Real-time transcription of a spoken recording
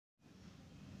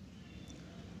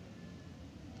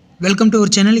Welcome to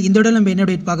our channel. இந்த நம்ம என்ன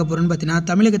அப்டேட் பார்க்க போகிறோம்னு பார்த்தீங்கன்னா,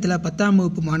 தமிழகத்தில் 10ஆம்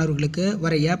வகுப்பு மாணவர்களுக்கு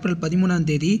வர ஏப்ரல் 13ஆம்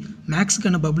தேதி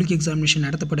மேக்ஸுக்கான பப்ளிக் எக்ஸாமினேஷன்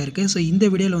நடத்தப்பட இருக்குது. ஸோ இந்த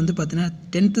வீடியோவில் வந்து பார்த்தீங்கன்னா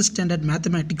 10th ஸ்டாண்டர்ட்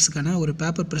மேத்தமேட்டிக்ஸுக்கான ஒரு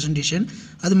பேப்பர் ப்ரெசன்டேஷன்,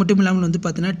 அது மட்டும் இல்லாமல் வந்து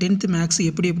பார்த்தீங்கன்னா 10th மேக்ஸ்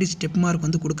எப்படி ஸ்டெப் மார்க்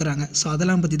வந்து கொடுக்குறாங்க. ஸோ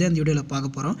அதெல்லாம் பற்றி தான் இந்த வீடியோவில்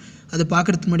பார்க்க போகிறோம். அது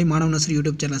பார்க்குறதுக்கு முன்னாடி மாணவனாசிரியர்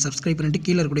யூடியூப் சேனலை சப்ஸ்கிரைப் பண்ணிட்டு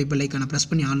கீழே இருக்கக்கூடிய பெல் ஐக்கானை ப்ரெஸ்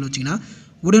பண்ணி ஆன் வச்சிங்கன்னா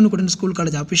உடனுக்குடன் ஸ்கூல்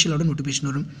காலேஜ் அஃபிஷியலோட நோட்டிஃபிகேஷன்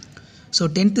வரும். So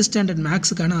 10th standard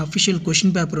மேக்ஸுக்கான official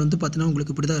question paper வந்து பார்த்தீங்கன்னா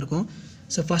உங்களுக்கு இப்படி தான் இருக்கும்.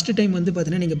 ஸோ ஃபஸ்ட்டு டைம் வந்து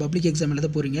பார்த்தீங்கன்னா நீங்கள் பப்ளிக் எக்ஸாம் எழுத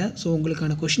போகிறீங்க. ஸோ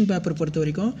உங்களுக்கான கொஷின் பேப்பர் பொறுத்த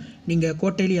வரைக்கும் நீங்கள்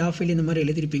கோட்டைலி ஆஃபைலி இந்த மாதிரி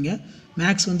எழுதிருப்பீங்க.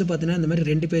 மேக்ஸ் வந்து பார்த்தீங்கன்னா இந்த மாதிரி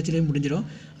 2 பேஜ்லேயும் முடிஞ்சிடும்.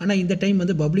 ஆனால் இந்த டைம்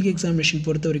வந்து பப்ளிக் எக்ஸாமினேஷன்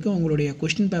பொறுத்த வரைக்கும் உங்களுடைய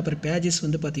கொஷின் பேப்பர் பேஜஸ்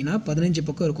வந்து பார்த்தீங்கன்னா 15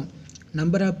 பக்கம் இருக்கும்.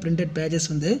 நம்பர் ஆஃப் பிரிண்டட் பேஜஸ்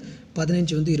வந்து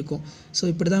 15 வந்து இருக்கும். ஸோ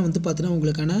இப்படி தான் வந்து பார்த்தீங்கன்னா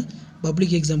உங்களுக்கான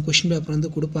பப்ளிக் எக்ஸாம் கொஷின் பேப்பர் வந்து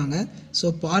கொடுப்பாங்க. ஸோ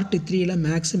பார்ட் 3ல்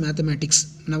மேக்ஸு மேத்தமேட்டிக்ஸ்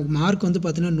நமக்கு மார்க் வந்து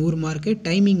பார்த்தீங்கன்னா 100 மார்க்கு,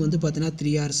 டைமிங் வந்து பார்த்தீங்கன்னா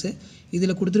 3 hours.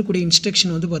 இதில் கொடுத்துருக்கூடிய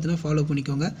இன்ஸ்ட்ரக்ஷன் வந்து பார்த்தீங்கன்னா ஃபாலோ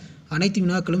பண்ணிக்கோங்க. அனைத்து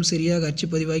வினாக்களும் சரியாக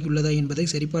அச்சுப்பதிவாகி உள்ளதா என்பதை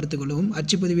சரிபார்த்து கொள்ளவும்,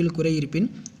 அச்சுப்பதிவில் குறை இருப்பின்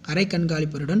அரை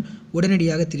கண்காணிப்பருடன்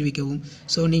உடனடியாக தெரிவிக்கவும்.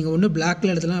 ஸோ நீங்கள் ஒன்று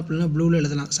பிளாக்கில் எழுதலாம், அப்படின்னா ப்ளூவில்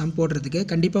எழுதலாம். சம் போடுறதுக்கு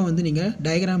கண்டிப்பாக வந்து நீங்கள்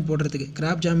டயக்ராம் போடுறதுக்கு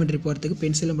கிராப் ஜாமெட்ரி போடுறதுக்கு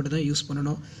பென்சிலை மட்டும் தான் யூஸ்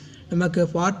பண்ணணும். நமக்கு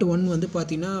பார்ட் 1 வந்து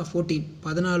பார்த்திங்கன்னா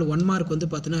 14 1 மார்க் வந்து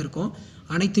பார்த்தீங்கன்னா இருக்கும்.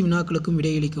 அனைத்து வினாக்களுக்கும்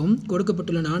விடையளிக்கவும்,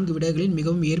 கொடுக்கப்பட்டுள்ள 4 விடைகளில்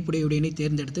மிகவும் ஏற்புடைய விடையினை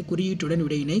தேர்ந்தெடுத்து குறியீட்டுடன்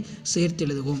விடையினை சேர்த்து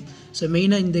எழுதுவோம். ஸோ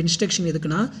மெயினாக இந்த இன்ஸ்ட்ரக்ஷன்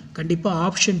எதுக்குன்னா, கண்டிப்பாக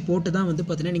ஆப்ஷன் போட்டு தான் வந்து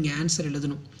பார்த்தீங்கன்னா நீங்கள் ஆன்சர்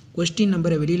எழுதணும். கொஸ்டின்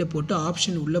நம்பரை வெளியில் போட்டு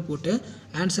ஆப்ஷன் உள்ளே போட்டு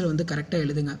ஆன்சரை வந்து கரெக்டாக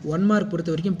எழுதுங்க. 1 மார்க்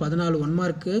பொறுத்த வரைக்கும் 14 1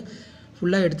 மார்க்கு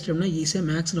ஃபுல்லாக எடுத்துட்டோம்னா ஈஸியாக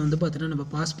மேக்ஸில் வந்து பார்த்தீங்கன்னா நம்ம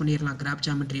பாஸ் பண்ணிடலாம் கிராப்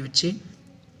ஜாமெட்ரி வச்சு.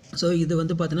 ஸோ இது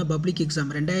வந்து பார்த்தீங்கன்னா பப்ளிக் எக்ஸாம்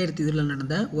 2020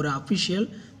 நடந்த ஒரு அஃபிஷியல்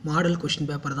மாடல் கொஷின்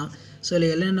பேப்பர் தான். ஸோ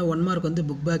இதில் என்னென்ன 1 மார்க் வந்து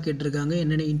புக் பேக் கேட்டிருக்காங்க,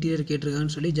 என்னென்ன இன்டீரியர்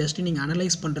கேட்டிருக்காங்கன்னு சொல்லி ஜஸ்ட் நீங்கள்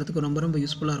அனலைஸ் பண்ணுறதுக்கு ரொம்ப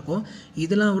யூஸ்ஃபுல்லாக இருக்கும்.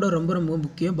 இதெல்லாம் கூட ரொம்ப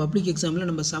முக்கியம். பப்ளிக் எக்ஸாமில்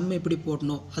நம்ம சம் எப்படி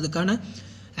போடணும், அதுக்கான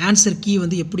ஆன்சர் கீ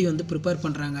வந்து எப்படி வந்து ப்ரிப்பேர்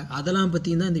பண்ணுறாங்க, அதெல்லாம்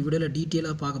பற்றி தான் இந்த வீடியோவில்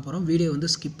டீட்டெயிலாக பார்க்க போகிறோம். வீடியோ வந்து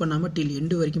ஸ்கிப் பண்ணாமல் டில்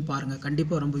எண்டு வரைக்கும் பாருங்கள்,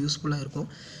 கண்டிப்பாக ரொம்ப யூஸ்ஃபுல்லாக இருக்கும்.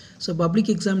 ஸோ பப்ளிக்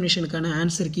எக்ஸாமினேஷனுக்கான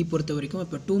ஆன்சர் கீ பொறுத்த வரைக்கும்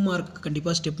இப்போ 2 மார்க்கு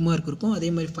கண்டிப்பாக ஸ்டெப் மார்க் இருக்கும். அதே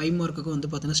மாதிரி 5 மார்க்குக்கும் வந்து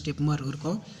பார்த்தீங்கன்னா ஸ்டெப் மார்க்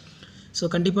இருக்கும். ஸோ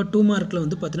கண்டிப்பாக 2 மார்க்கில்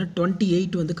வந்து பார்த்தீங்கன்னா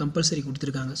 28 வந்து கம்பல்சரி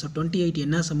கொடுத்துருக்காங்க. ஸோ 28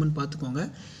 என்ன சம்முன்னு பார்த்துக்கோங்க.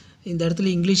 இந்த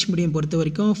இடத்துல இங்கிலீஷ் மீடியம் பொறுத்த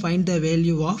வரைக்கும் find the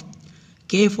value of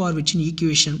K for which in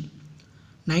equation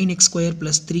 9x²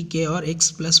 + 3k or x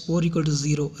 + 4 =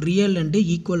 0 real and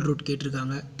equal root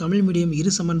கேட்டிருக்காங்க. தமிழ் மீடியம்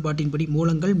இரு சமன்பாட்டின்படி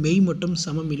மூலங்கள் மெய் மற்றும்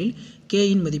சமமிலில்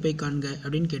கேயின் மதிப்பை காண்க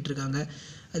அப்படின்னு கேட்டிருக்காங்க.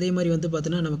 அதே மாதிரி வந்து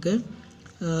பார்த்தீங்கன்னா நமக்கு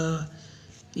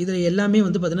இதில் எல்லாமே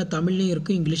வந்து பார்த்தீங்கன்னா தமிழ்லையும்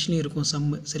இருக்கும், இங்கிலீஷ்லேயும் இருக்கும்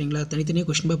சம்மு. சரிங்களா, தனித்தனியாக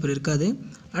கொஷின் பேப்பர் இருக்காது.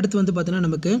 அடுத்து வந்து பார்த்தீங்கன்னா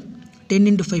நமக்கு 10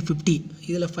 × 5 50.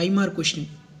 இதில் 5 மார்க் கொஷின்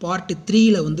பார்ட்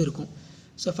 3ல் வந்து இருக்கும்.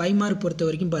 ஸோ 5 மார்க் பொறுத்த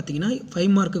வரைக்கும் பார்த்தீங்கன்னா 5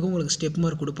 மார்க்குக்கும் உங்களுக்கு ஸ்டெப்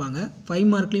மார்க் கொடுப்பாங்க. 5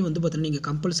 மார்க்லேயும் வந்து பார்த்தீங்கன்னா நீங்கள்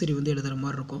கம்பல்சரி வந்து எழுதுகிற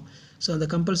மாதிரி இருக்கும். ஸோ அந்த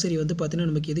கம்பல்சரி வந்து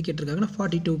பார்த்தீங்கன்னா நமக்கு எது கேட்டிருக்காங்கன்னா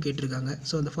 42 கேட்டிருக்காங்க.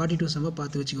 ஸோ அந்த 42 சம்மை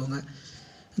பார்த்து வச்சுக்கோங்க.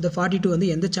 இந்த 42 வந்து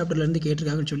எந்த சாப்டர்லேருந்து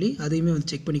கேட்டிருக்காங்கன்னு சொல்லி அதையுமே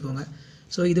வந்து செக் பண்ணிக்கோங்க.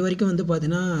 ஸோ இது வரைக்கும் வந்து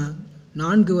பார்த்தீங்கன்னா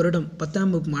 4 வருடம்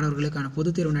 10ஆம் வகுப்பு மாணவர்களுக்கான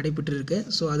பொதுத் தேர்வு நடைபெற்று இருக்குது.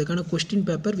 ஸோ அதுக்கான question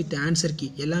paper with answer key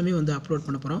எல்லாமே வந்து அப்லோட்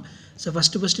பண்ண போகிறோம். ஸோ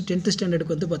ஃபஸ்ட்டு 10th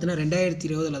ஸ்டாண்டர்டுக்கு வந்து பார்த்தீங்கன்னா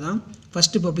 2020 தான்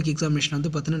ஃபஸ்ட்டு பப்ளிக் எக்ஸாமினேஷன்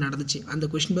வந்து பார்த்தீங்கன்னா நடந்துச்சு. அந்த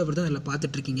கொஸ்டின் பேப்பர் தான் அதில்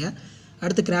பார்த்துட்ருக்கீங்க.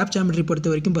 அடுத்து கிராப் ஜாமெட்ரி பொறுத்த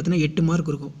வரைக்கும் பார்த்தீங்கன்னா 8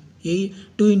 மார்க் இருக்கும்.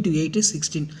 2 × 8 =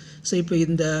 16. ஸோ இப்போ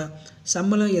இந்த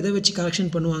சம்மெல்லாம் எதை வச்சு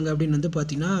கரெக்ஷன் பண்ணுவாங்க அப்படின்னு வந்து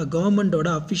பார்த்தீங்கன்னா கவர்மெண்ட்டோட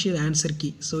அஃபிஷியல் ஆன்சர்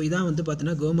கீ. ஸோ இதான் வந்து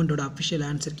பார்த்தீங்கன்னா கவர்மெண்ட்டோட அஃபிஷியல்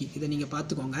ஆன்சர் கீ. இதை நீங்கள்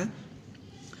பார்த்துக்கோங்க.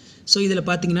 ஸோ இதில்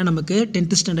பார்த்தீங்கன்னா நமக்கு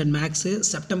 10th ஸ்டாண்டர்ட் மேக்ஸு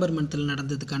செப்டம்பர் மந்தில்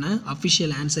நடந்ததுக்கான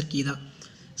அஃபிஷியல் ஆன்சர் கீ தான்.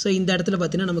 ஸோ இந்த இடத்துல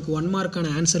பார்த்தீங்கன்னா நமக்கு 1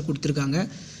 மார்க்கான ஆன்சர் கொடுத்துருக்காங்க.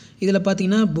 இதில்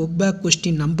பார்த்தீங்கன்னா புக் பேக்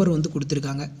கொஸ்டின் நம்பர் வந்து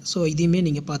கொடுத்துருக்காங்க. ஸோ இதையுமே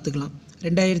நீங்கள் பார்த்துக்கலாம்.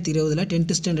 2020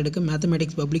 10th ஸ்டாண்டர்டுக்கு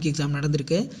மேத்தமேட்டிக்ஸ் பப்ளிக் எக்ஸாம்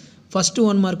நடந்திருக்கு. ஃபஸ்ட்டு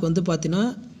 1 மார்க் வந்து பார்த்தீங்கன்னா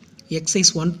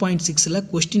எக்ஸைஸ் 1.6ல்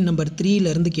கொஸ்டின் நம்பர்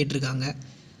 3லேருந்து கேட்டிருக்காங்க.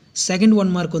 செகண்ட்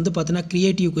 1 மார்க் வந்து பார்த்தீங்கன்னா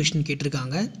க்ரியேட்டிவ் கொஸ்டின்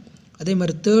கேட்டிருக்காங்க. அதே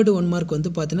மாதிரி தேர்டு 1 மார்க்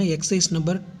வந்து பார்த்தீங்கன்னா எக்ஸைஸ்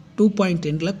நம்பர்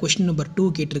 2.10ல் கொஸ்டின் நம்பர் 2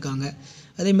 கேட்டிருக்காங்க.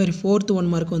 அதே மாதிரி ஃபோர்த்து 1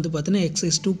 மார்க் வந்து பார்த்தீங்கன்னா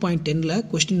எக்ஸைஸ் 2.10ல்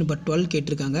கொஸ்டின் நம்பர் 12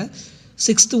 கேட்டிருக்காங்க.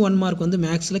 6th 1 மார்க் வந்து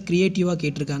மேக்ஸில் க்ரியேட்டிவாக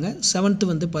கேட்டிருக்காங்க. 7th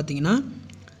வந்து பார்த்தீங்கன்னா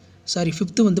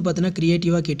 5th வந்து பார்த்தீங்கன்னா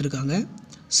க்ரியேட்டிவாக கேட்டிருக்காங்க.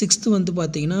 6th வந்து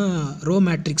பார்த்தீங்கன்னா ரோ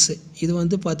மேட்ரிக்ஸு, இது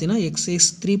வந்து பார்த்தீங்கன்னா எக்ஸைஸ்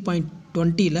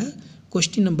 3.20ல்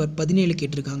கொஸ்டின் நம்பர் 17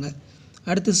 கேட்டிருக்காங்க.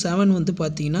 அடுத்து 7 வந்து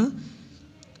பார்த்தீங்கன்னா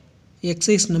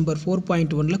எக்ஸைஸ் நம்பர்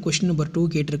 4.1ல் கொஸ்டின் நம்பர் 2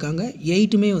 கேட்டிருக்காங்க.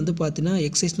 8மே வந்து பார்த்தீங்கன்னா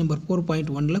எக்ஸைஸ் நம்பர்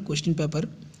 4.1ல் கொஸ்டின் பேப்பர்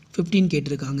 15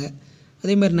 கேட்டிருக்காங்க.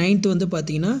 அதே மாதிரி 9th வந்து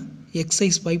பார்த்தீங்கன்னா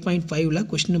எக்ஸைஸ் 5.5ல்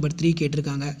கொஸ்டின் நம்பர் 3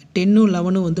 கேட்டிருக்காங்க. 10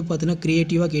 11 வந்து பார்த்தீங்கன்னா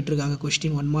க்ரியேட்டிவாக கேட்டிருக்காங்க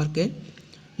கொஸ்டின் 1 மார்க்கு.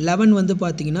 11 வந்து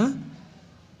பார்த்தீங்கன்னா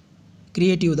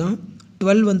க்ரியேட்டிவ் தான்.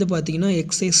 12 வந்து பார்த்தீங்கன்னா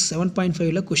எக்ஸைஸ்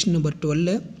 7.5ல் கொஸ்டின் நம்பர்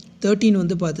 12. 13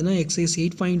 வந்து பார்த்தீங்கன்னா எக்ஸைஸ்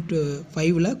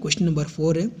 8.5ல் கொஸ்டின் நம்பர்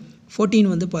 4. 14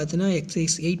 வந்து பார்த்தீங்கன்னா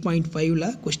எக்ஸசைஸ் 8.5ல்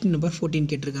கொஸ்டின் நம்பர் 14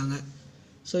 கேட்டிருக்காங்க.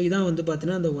 ஸோ இதான் வந்து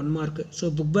பார்த்தீங்கன்னா அந்த 1 மார்க். ஸோ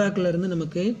புக் பேக்லேருந்து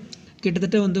நமக்கு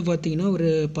கிட்டத்தட்ட வந்து பார்த்திங்கன்னா ஒரு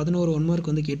 11 1 மார்க்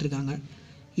வந்து கேட்டிருக்காங்க.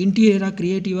 இன்டீரியராக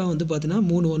க்ரியேட்டிவாக வந்து பார்த்தீங்கன்னா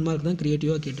 3 1 மார்க் தான்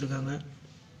க்ரியேட்டிவாக கேட்டிருக்காங்க.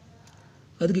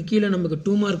 அதுக்கு கீழே நமக்கு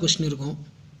 2 மார்க் கொஸ்டின் இருக்கும்.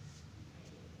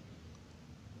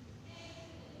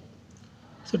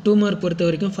 ஸோ 2 மார்க் பொறுத்த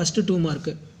வரைக்கும் ஃபஸ்ட்டு 2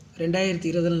 மார்க்கு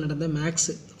 2020 நடந்த மேக்ஸ்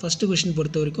ஃபஸ்ட்டு கொஸ்டின்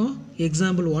பொறுத்த வரைக்கும்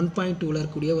எக்ஸாம்பிள் 1.2ல்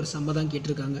இருக்கக்கூடிய ஒரு சம்மை தான்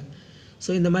கேட்டிருக்காங்க. ஸோ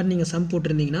இந்த மாதிரி நீங்கள் சம்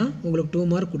போட்டிருந்தீங்கன்னா உங்களுக்கு 2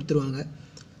 மார்க் கொடுத்துருவாங்க.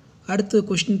 அடுத்த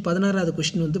கொஸ்டின் 16வது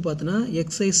கொஸ்டின் வந்து பார்த்தோன்னா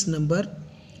எக்ஸசைஸ் நம்பர்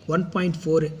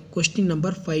 1.4 கொஸ்டின்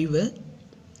நம்பர் 5.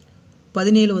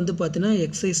 17 வந்து பார்த்தீங்கன்னா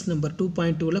exercise number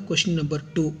 2.2ல் question number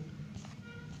 2.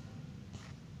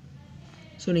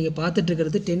 So நீங்கள்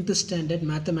பார்த்துட்ருக்கிறது 10th standard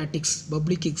mathematics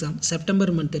public exam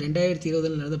September month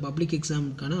 2020 நடந்த பப்ளிக்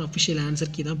எக்ஸாமுக்கான அஃபிஷியல்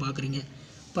ஆன்சர் கீ தான் பார்க்குறீங்க.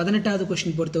 18வது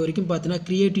கொஸ்டின் பொறுத்த வரைக்கும் பார்த்தீங்கன்னா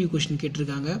க்ரியேட்டிவ் கொஸ்டின்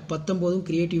கேட்டிருக்காங்க. 19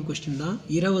 க்ரியேட்டிவ் கொஸ்டின் தான்,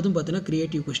 20 பார்த்தீங்கன்னா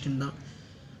க்ரியேட்டிவ் கொஸ்டின் தான்.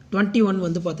 21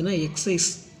 வந்து பார்த்தீங்கன்னா எக்ஸசைஸ்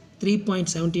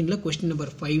 3.17ல் கொஸ்டின்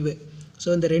நம்பர் 5. ஸோ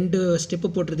இந்த 2 ஸ்டெப்பு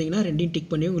போட்டிருந்தீங்கன்னா 2யும்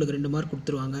டிக் பண்ணி உங்களுக்கு 2 மார்க்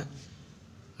கொடுத்துருவாங்க.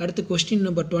 அடுத்து கொஸ்டின்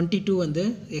நம்பர் 22 வந்து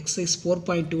எக்ஸசைஸ்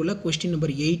 4.2ல் கொஸ்டின்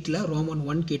நம்பர் 8ல் ரோமன்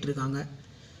 1 கேட்டிருக்காங்க.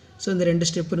 ஸோ இந்த 2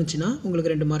 ஸ்டெப் இருந்துச்சுன்னா உங்களுக்கு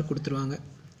 2 மார்க் கொடுத்துருவாங்க.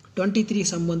 23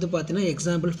 சம் வந்து பார்த்தீங்கன்னா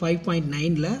எக்ஸாம்பிள்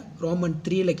 5.9ல் ரோமன்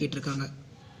 3ல் கேட்டிருக்காங்க.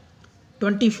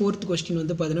 24th கொஸ்டின்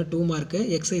வந்து பார்த்தீங்கன்னா 2 mark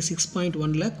exercise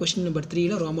 6.1ல் question number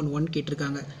 3ல் Roman 1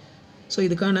 கேட்டிருக்காங்க. ஸோ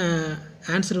இதுக்கான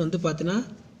ஆன்சர் வந்து பார்த்தீங்கன்னா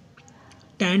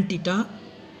tan θ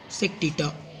sec θ.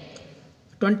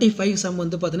 25 சம்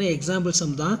வந்து பார்த்தீங்கன்னா எக்ஸாம்பிள்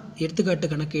சம் தான்,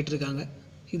 எடுத்துக்காட்டு கணக்கு கேட்டிருக்காங்க.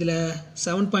 இதில்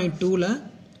 7.2ல்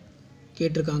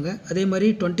கேட்டிருக்காங்க. அதே மாதிரி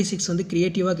 26 வந்து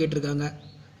க்ரியேட்டிவாக கேட்டிருக்காங்க.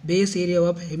 Base area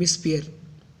of hemisphere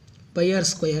by R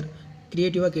square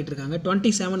க்ரியேட்டிவாக கேட்டிருக்காங்க.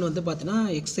 27 வந்து பார்த்தீங்கன்னா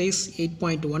எக்ஸசைஸ்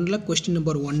 8.1ல் கொஸ்டின்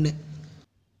நம்பர் 1.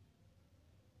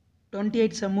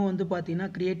 28 சம்மு வந்து பார்த்தீங்கன்னா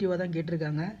க்ரியேட்டிவாக தான்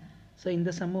கேட்டிருக்காங்க. ஸோ இந்த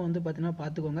சம்மு வந்து பார்த்தீங்கன்னா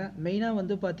பார்த்துக்கோங்க. மெயினாக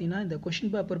வந்து பார்த்தீங்கன்னா இந்த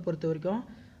கொஷின் பேப்பர் பொறுத்த வரைக்கும்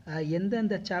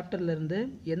எந்தெந்த சாப்டர்லேருந்து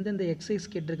எந்தெந்த எக்ஸசைஸ்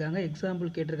கேட்டிருக்காங்க, எக்ஸாம்பிள்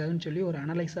கேட்டிருக்காங்கன்னு சொல்லி ஒரு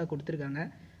அனலைஸாக கொடுத்துருக்காங்க.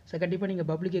 ஸோ கண்டிப்பாக நீங்கள்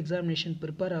பப்ளிக் எக்ஸாமினேஷன்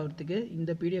ப்ரிப்பேர் ஆகிறதுக்கு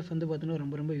இந்த பிடிஎஃப் வந்து பார்த்தீங்கன்னா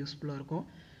ரொம்ப ரொம்ப யூஸ்ஃபுல்லாக இருக்கும்.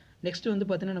 நெக்ஸ்ட்டு வந்து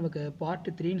பார்த்தீங்கன்னா நமக்கு பார்ட்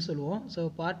 3ன்னு சொல்லுவோம். ஸோ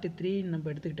பார்ட் 3 நம்ம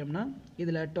எடுத்துக்கிட்டோம்னா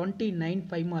இதில் 29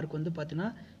 5 மார்க் வந்து பார்த்தீங்கன்னா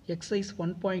எக்ஸசைஸ்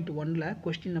 1.1ல்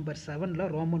கொஸ்டின் நம்பர் 7ல்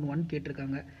ரோமன் 1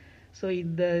 கேட்டிருக்காங்க. ஸோ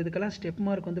இதுக்கெல்லாம் ஸ்டெப்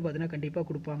மார்க் வந்து பார்த்தீங்கன்னா கண்டிப்பாக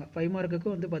கொடுப்பாங்க. 5 மார்க்குக்கு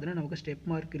வந்து பார்த்தீங்கன்னா நமக்கு ஸ்டெப்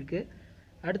மார்க் இருக்குது.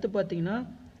 அடுத்து பார்த்தீங்கன்னா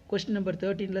கொஸ்டின் நம்பர்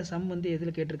 13ல் சம் வந்து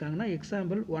எதில் கேட்டிருக்காங்கன்னா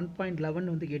எக்ஸாம்பிள் 1.11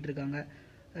 வந்து கேட்டிருக்காங்க.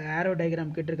 ஆரோ டயக்ராம்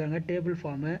கேட்டிருக்காங்க, டேபிள்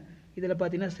ஃபார்மு. இதில்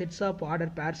பார்த்தீங்கன்னா செட்ஸ் ஆஃப்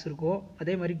ஆர்டர் பேர்ஸ் இருக்கும்,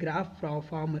 அதே மாதிரி கிராஃப்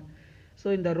ஃபார்மு. ஸோ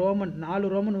இந்த ரோமன்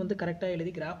 4 ரோமன் வந்து கரெக்டாக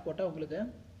எழுதி கிராஃப் போட்டால் உங்களுக்கு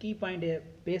கீ பாயிண்ட்டை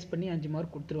பேஸ் பண்ணி 5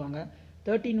 மார்க் கொடுத்துருவாங்க.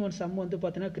 13 சம் வந்து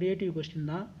பார்த்தீங்கன்னா க்ரியேட்டிவ்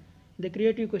கொஸ்டின் தான். இந்த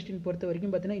க்ரியேட்டிவ் கொஸ்டின் பொறுத்த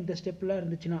வரைக்கும் பார்த்தீங்கன்னா இந்த ஸ்டெப்லாம்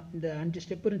இருந்துச்சுன்னா, இந்த 5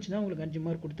 ஸ்டெப் இருந்துச்சுன்னா உங்களுக்கு 5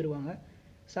 மார்க் கொடுத்துருவாங்க.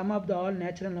 Some of the all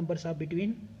natural numbers are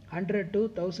between 100 to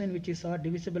 1000 which is are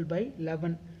divisible by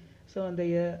 11. So அந்த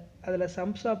அதில்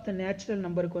சம்ஸ் ஆஃப் த நேச்சுரல்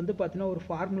நம்பருக்கு வந்து பார்த்தீங்கன்னா ஒரு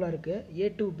ஃபார்முலா இருக்குது. a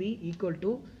to b equal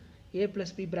to a plus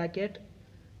b bracket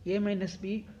a minus b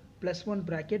plus 1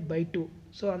 bracket by 2.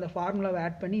 So அந்த ஃபார்முலாவை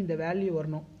add பண்ணி இந்த வேல்யூ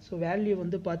வரணும். ஸோ வேல்யூ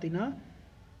வந்து பார்த்தீங்கன்னா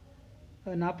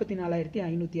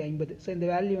 44,550. ஸோ இந்த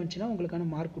வேல்யூ வந்துச்சுன்னா உங்களுக்கான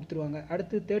மார்க் கொடுத்துருவாங்க.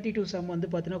 அடுத்து 32 சம் வந்து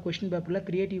பார்த்தீங்கன்னா கொஸ்டின் பேப்பரில்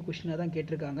க்ரியேட்டிவ் கொஸ்டினாக தான்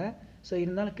கேட்டிருக்காங்க. ஸோ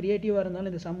இருந்தாலும் க்ரியேட்டிவாக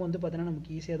இருந்தாலும் இந்த சம் வந்து பார்த்தீங்கன்னா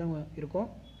நமக்கு ஈஸியாக தான் இருக்கும்.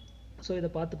 ஸோ இதை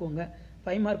பார்த்துக்கோங்க.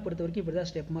 5 மார்க் பொறுத்த வரைக்கும் இப்படி தான்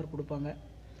ஸ்டெப் மார்க் கொடுப்பாங்க.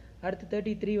 அடுத்து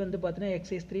 33 வந்து பார்த்தீங்கன்னா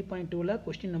எக்ஸசைஸ் 3.2ல்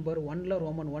கொஸ்டின் நம்பர் 1ல்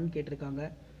ரோமன் 1 கேட்டிருக்காங்க.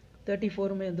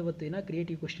 34 வந்து பார்த்தீங்கன்னா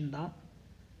க்ரியேட்டிவ் கொஸ்டின் தான்.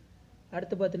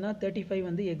 அடுத்து பார்த்தீங்கன்னா 35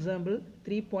 வந்து எக்ஸாம்பிள்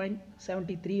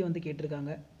 3.73 வந்து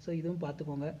கேட்டிருக்காங்க. ஸோ இதுவும்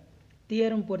பார்த்துக்கோங்க.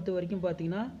 தியரம் பொறுத்த வரைக்கும்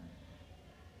பார்த்தீங்கன்னா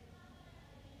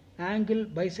ஆங்கிள்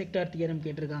பைசெக்டார் தியரம்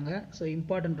கேட்டிருக்காங்க. ஸோ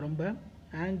இம்பார்ட்டன்ட் ரொம்ப.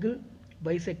 ஆங்கிள்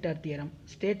பைசெக்டார் தியரம்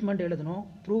ஸ்டேட்மெண்ட் எழுதணும்,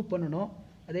 ப்ரூவ் பண்ணணும்.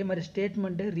 அதே மாதிரி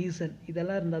ஸ்டேட்மெண்ட்டு, ரீசன்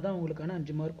இதெல்லாம் இருந்தால் தான் உங்களுக்கான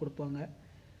 5 மார்க் கொடுப்பாங்க.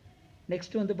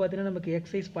 நெக்ஸ்ட் வந்து பார்த்தீங்கன்னா நமக்கு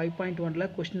எக்ஸசைஸ் 5.1ல்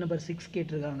கொஸ்டின் நம்பர் 6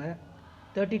 கேட்டிருக்காங்க.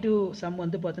 32 சம்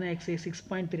வந்து பார்த்தீங்கன்னா எக்ஸசைஸ்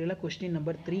 6.3ல் கொஸ்டின்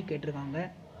நம்பர் 3 கேட்டிருக்காங்க.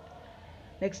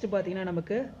 நெக்ஸ்ட் பார்த்தீங்கன்னா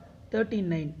நமக்கு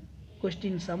 39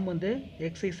 கொஸ்டின் சம் வந்து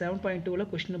எக்ஸசைஸ் 7.2ல்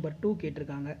கொஸ்டின் நம்பர் 2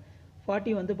 கேட்டிருக்காங்க.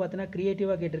 40 வந்து பார்த்தீங்கன்னா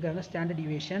க்ரியேட்டிவாக கேட்டிருக்காங்க, ஸ்டாண்டர்ட்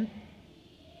டிவியேஷன்.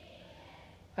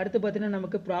 அடுத்து பார்த்தீங்கன்னா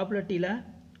நமக்கு ப்ராபபிலிட்டியில்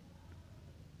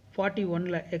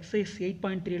 41ல் எக்ஸசைஸ்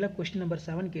 8.3ல் கொஸ்டின் நம்பர்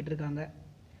 7 கேட்டிருக்காங்க.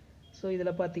 ஸோ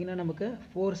இதில் பார்த்தீங்கன்னா நமக்கு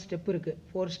 4 ஸ்டெப் இருக்குது.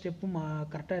 4 ஸ்டெப்பும்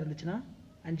கரெக்டாக இருந்துச்சுன்னா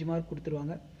 5 மார்க்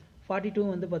கொடுத்துருவாங்க. 42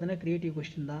 வந்து பார்த்தீங்கன்னா க்ரியேட்டிவ்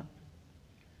கொஸ்டின் தான்.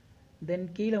 தென்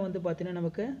கீழே வந்து பார்த்தீங்கன்னா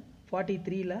நமக்கு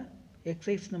 43ல்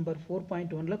எக்ஸசைஸ் நம்பர்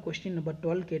 4.1ல் கொஸ்டின் நம்பர்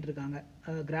 12 கேட்டிருக்காங்க.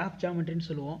 கிராஃப் ஜாமெட்ரின்னு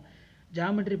சொல்லுவோம்.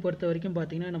 ஜாமெட்ரி பொறுத்த வரைக்கும்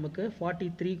பார்த்தீங்கன்னா நமக்கு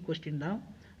 43 கொஸ்டின் தான்.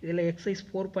 இதில் எக்ஸசைஸ்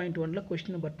 4.1ல்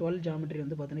கொஸ்டின் நம்பர் 12 ஜாமெட்ரி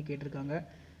வந்து பார்த்தீங்கன்னா கேட்டிருக்காங்க.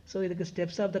 ஸோ இதுக்கு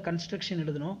ஸ்டெப்ஸ் ஆஃப் த கன்ஸ்ட்ரக்ஷன்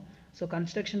எழுதணும். ஸோ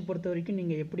கன்ஸ்ட்ரக்ஷன் பொறுத்த வரைக்கும்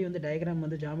நீங்கள் எப்படி வந்து டயக்ராம்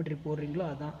வந்து ஜாமெட்ரி போடுறீங்களோ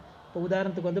அதான். இப்போ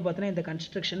உதாரணத்துக்கு வந்து பார்த்தீங்கன்னா இந்த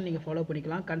கன்ஸ்ட்ரக்ஷன் நீங்கள் ஃபாலோ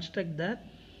பண்ணிக்கலாம். Construct the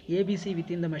ABC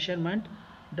within the measurement,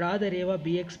 draw the ray of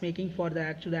px making for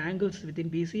the angles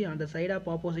within PC on the side of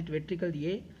opposite vertical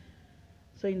A.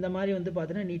 So இந்த மாதிரி வந்து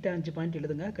பார்த்தீங்கன்னா நீட்டாக 5 பாயிண்ட்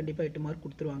எழுதுங்க. கண்டிப்பாக 8 மார்க்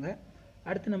கொடுத்துருவாங்க.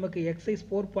 அடுத்து நமக்கு எக்ஸசைஸ்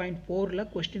 4.4ல்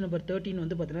கொஸ்டின் நம்பர் 13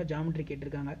 வந்து பார்த்தீங்கன்னா ஜாமெட்ரி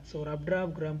கேட்டிருக்காங்க. ஸோ ரப்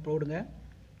டயக்ராம் போடுங்க.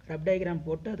 ரப் டயக்ராம்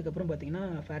போட்டு அதுக்கப்புறம் பார்த்தீங்கன்னா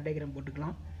ஃபேர் டயக்ராம்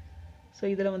போட்டுக்கலாம். ஸோ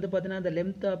இதில் வந்து பார்த்தீங்கன்னா இந்த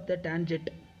லென்த் ஆஃப் த டேன்ஜெட்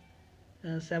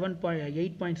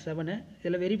 8.7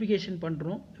 இதில் வெரிஃபிகேஷன்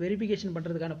பண்ணுறோம். வெரிஃபிகேஷன்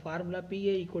பண்ணுறதுக்கான formula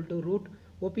PA =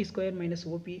 √OP²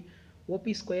 -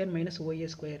 OP²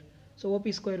 so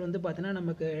OP² வந்து பார்த்தீங்கன்னா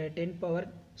நமக்கு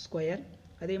 10^².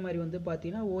 அதே மாதிரி வந்து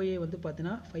பார்த்தீங்கன்னா OA வந்து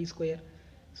பார்த்தீங்கன்னா 5².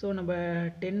 ஸோ நம்ம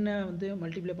 10 வந்து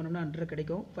மல்டிப்ளை பண்ணோம்னா 100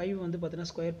 கிடைக்கும். 5 வந்து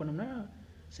பார்த்தீங்கன்னா ஸ்கொயர் பண்ணோம்னா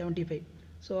 75.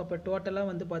 ஸோ அப்போ டோட்டலாக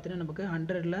வந்து பார்த்தீங்கன்னா நமக்கு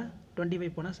 100ல் 25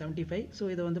 போனால் 75. ஸோ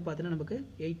இதை வந்து பார்த்தீங்கன்னா நமக்கு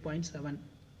 8.7.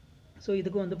 ஸோ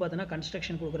இதுக்கு வந்து பார்த்தீங்கன்னா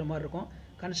கன்ஸ்ட்ரக்ஷன் கொடுக்குற மாதிரி இருக்கும்.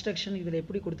 கன்ஸ்ட்ரக்ஷன் இதில்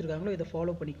எப்படி கொடுத்துருக்காங்களோ இதை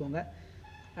ஃபாலோ பண்ணிக்கோங்க.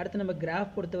 அடுத்து நம்ம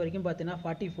கிராஃப் பொறுத்த வரைக்கும் பார்த்தீங்கன்னா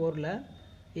 44ல்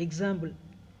எக்ஸாம்பிள்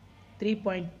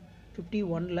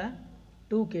 3.51ல்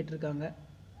 2 கேட்டிருக்காங்க.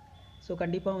 ஸோ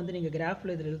கண்டிப்பாக வந்து நீங்கள்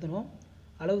கிராஃபில் இதில் எழுதணும்.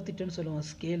 அளவு திட்டம்னு சொல்லுவோம்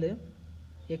scale.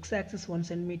 X axis 1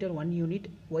 centimetre 1 unit,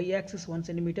 Y axis 1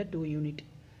 centimetre 2 unit.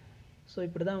 So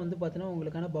இப்படி தான் வந்து பார்த்தீங்கன்னா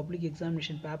உங்களுக்கான பப்ளிக்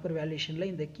எக்ஸாமினேஷன் பேப்பர் வேல்யூஷனில்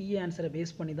இந்த கீ ஆன்சரை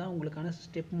பேஸ் பண்ணி தான் உங்களுக்கான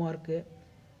ஸ்டெப் மார்க்கு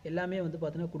எல்லாமே வந்து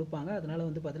பார்த்தீங்கன்னா கொடுப்பாங்க. அதனால்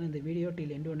வந்து பார்த்தீங்கன்னா இந்த வீடியோ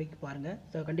டில் எண்டு வரைக்கும் பாருங்கள்.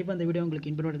 ஸோ கண்டிப்பாக இந்த வீடியோ உங்களுக்கு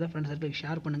இன்ஃபர்மேட்டிவ் தான். ஃப்ரெண்ட்ஸ் சர்க்கிளுக்கு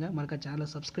ஷேர் பண்ணுங்கள். மறக்காம சேனலை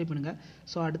சப்ஸ்கிரைப் பண்ணுங்கள்.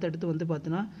 ஸோ அடுத்தடுத்து வந்து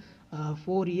பார்த்தீங்கன்னா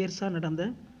 4 இயர்ஸாக நடந்த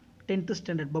 10th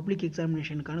standard public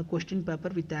எக்ஸாமினேஷனுக்கான question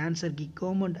paper with answer key,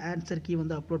 government answer key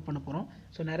வந்து அப்லோட் பண்ண போகிறோம்.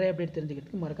 ஸோ நிறைய அப்டேட்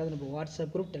தெரிஞ்சுக்கிறதுக்கு மறக்காத நம்ம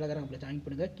வாட்ஸ்அப் குரூப், டெலகிராமில் ஜாயின்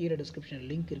பண்ணுங்கள். கீழே டிஸ்கிரிப்ஷனில்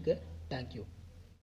லிங்க் இருக்குது. தேங்க்யூ.